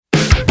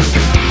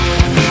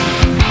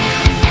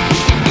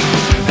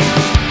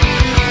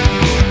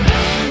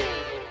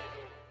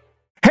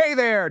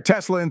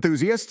Tesla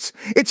enthusiasts.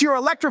 It's your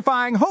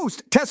electrifying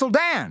host,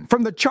 TeslDan,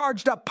 from the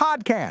Charged Up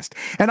podcast,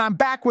 and I'm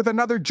back with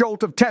another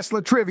jolt of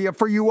Tesla trivia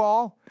for you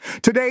all.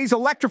 Today's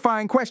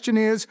electrifying question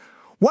is,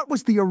 what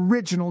was the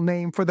original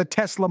name for the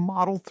Tesla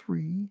Model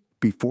 3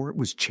 before it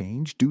was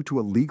changed due to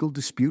a legal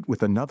dispute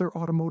with another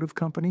automotive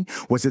company?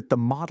 Was it the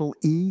Model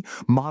E,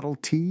 Model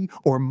T,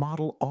 or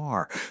Model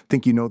R?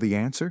 Think you know the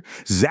answer?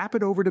 Zap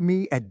it over to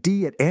me at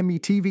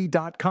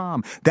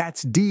d@metv.com.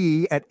 That's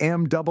d@mitv.com.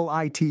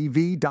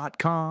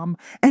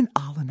 And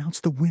I'll announce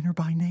the winner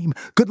by name.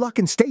 Good luck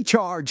and stay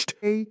charged.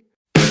 Hey.